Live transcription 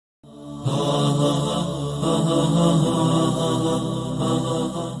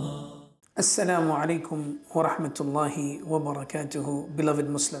Assalamu alaikum wa rahmatullahi wa barakatuhu, beloved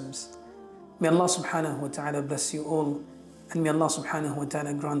Muslims. May Allah subhanahu wa ta'ala bless you all, and may Allah subhanahu wa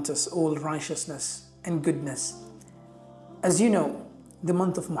ta'ala grant us all righteousness and goodness. As you know, the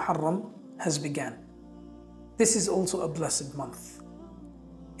month of Muharram has begun. This is also a blessed month.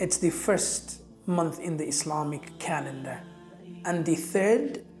 It's the first month in the Islamic calendar and the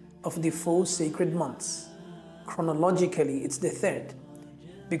third of the 4 sacred months. Chronologically, it's the third,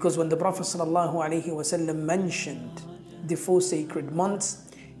 because when the Prophet ﷺ mentioned the 4 sacred months,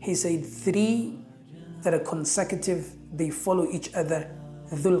 he said 3 that are consecutive, they follow each other: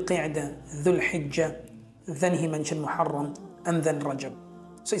 Dhul Qa'dah, Dhul Hijjah, then he mentioned Muharram, and then Rajab.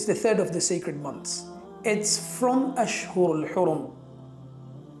 So it's the third of the sacred months. It's from Ashhur al-Hurum,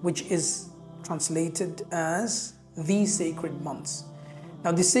 which is translated as the sacred months.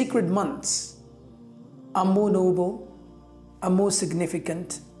 Now the sacred months are more noble, are more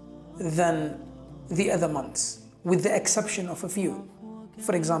significant than the other months, with the exception of a few.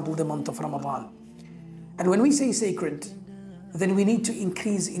 For example, the month of Ramadan. And when we say sacred, then we need to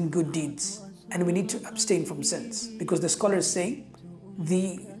increase in good deeds and we need to abstain from sins, because the scholars say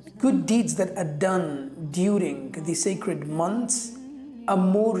the good deeds that are done during the sacred months are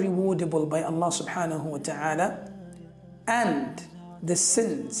more rewardable by Allah subhanahu wa ta'ala, and the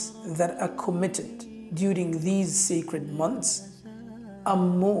sins that are committed during these sacred months are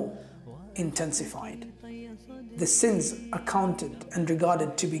more intensified. The sins are counted and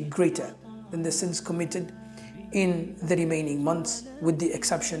regarded to be greater than the sins committed in the remaining months, with the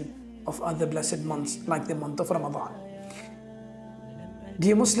exception of other blessed months like the month of Ramadan.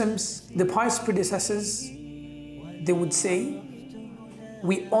 Dear Muslims, the pious predecessors, they would say,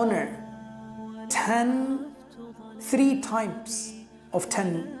 we honor 3 types of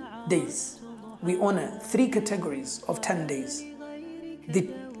 10 days. We honor 3 categories of 10 days. The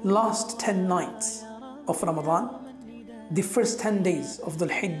last 10 nights of Ramadan, the first 10 days of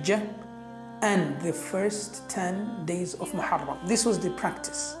Dhul Hijjah, and the first 10 days of Muharram. This was the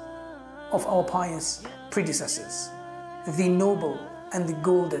practice of our pious predecessors, the noble and the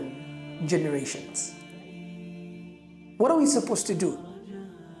golden generations. What are we supposed to do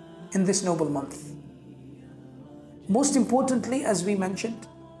in this noble month? Most importantly, as we mentioned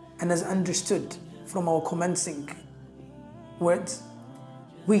and as understood from our commencing words,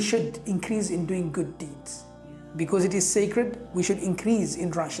 we should increase in doing good deeds. Because it is sacred, we should increase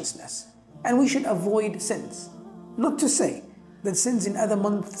in righteousness. And we should avoid sins. Not to say that sins in other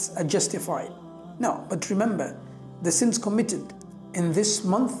months are justified. No, but remember, the sins committed in this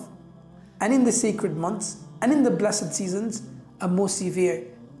month and in the sacred months and in the blessed seasons are more severe,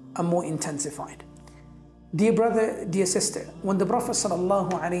 are more intensified. Dear brother, dear sister, when the Prophet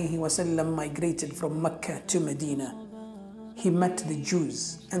ﷺ migrated from Mecca to Medina, he met the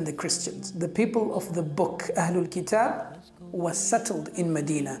Jews and the Christians. The people of the book, Ahlul Kitab, was settled in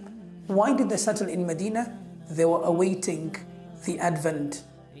Medina. Why did they settle in Medina? They were awaiting the advent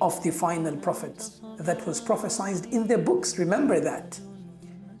of the final prophet that was prophesied in their books. Remember that.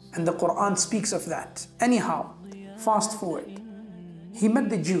 And the Quran speaks of that. Anyhow, fast forward. He met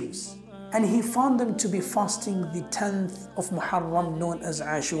the Jews and he found them to be fasting the 10th of Muharram, known as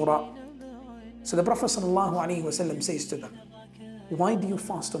Ashura. So the Prophet ﷺ says to them, why do you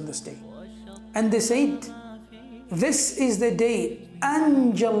fast on this day? And they said, this is the day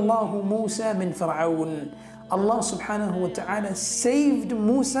Anjallahu Musa min Fir'aun. Allah subhanahu wa ta'ala saved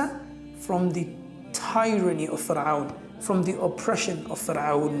Musa from the tyranny of Fir'aun, from the oppression of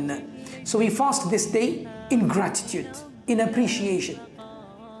Fir'aun. So we fast this day in gratitude, in appreciation.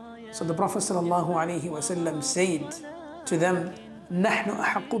 So the Prophet ﷺ said to them, نحن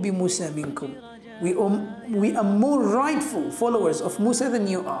أحق بموسى منكم. We are more rightful followers of Musa than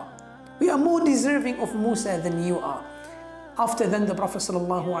you are. We are more deserving of Musa than you are. After then, the Prophet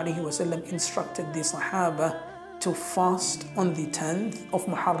ﷺ instructed the Sahaba to fast on the 10th of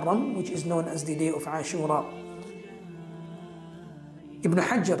Muharram, which is known as the day of Ashura. Ibn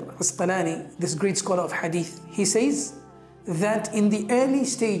Hajar Asqalani, this great scholar of hadith, he says that in the early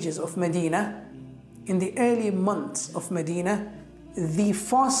stages of Medina, in the early months of Medina, the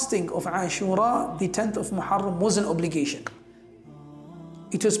fasting of Ashura, the 10th of Muharram, was an obligation.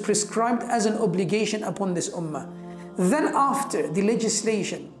 It was prescribed as an obligation upon this ummah. Then after the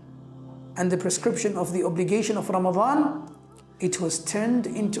legislation and the prescription of the obligation of Ramadan, it was turned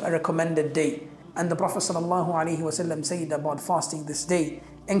into a recommended day. And the Prophet ﷺ said about fasting this day,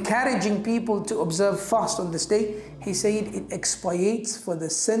 encouraging people to observe fast on this day, he said it expiates for the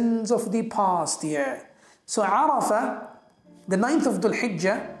sins of the past year. So Arafah, the 9th of Dhul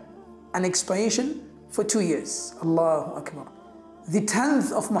Hijjah, an expiation for 2 years. Allahu Akbar. The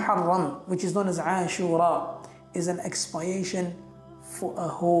 10th of Muharram, which is known as Ashura, is an expiation for a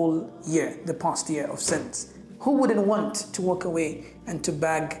whole year, the past year of sins. Who wouldn't want to walk away and to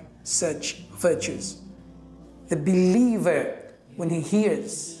bag such virtues? The believer, when he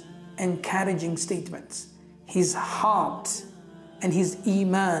hears encouraging statements, his heart and his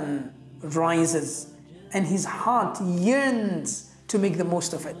iman rises, and his heart yearns to make the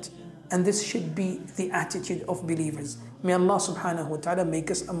most of it. And this should be the attitude of believers. May Allah subhanahu wa ta'ala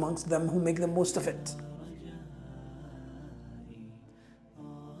make us amongst them who make the most of it.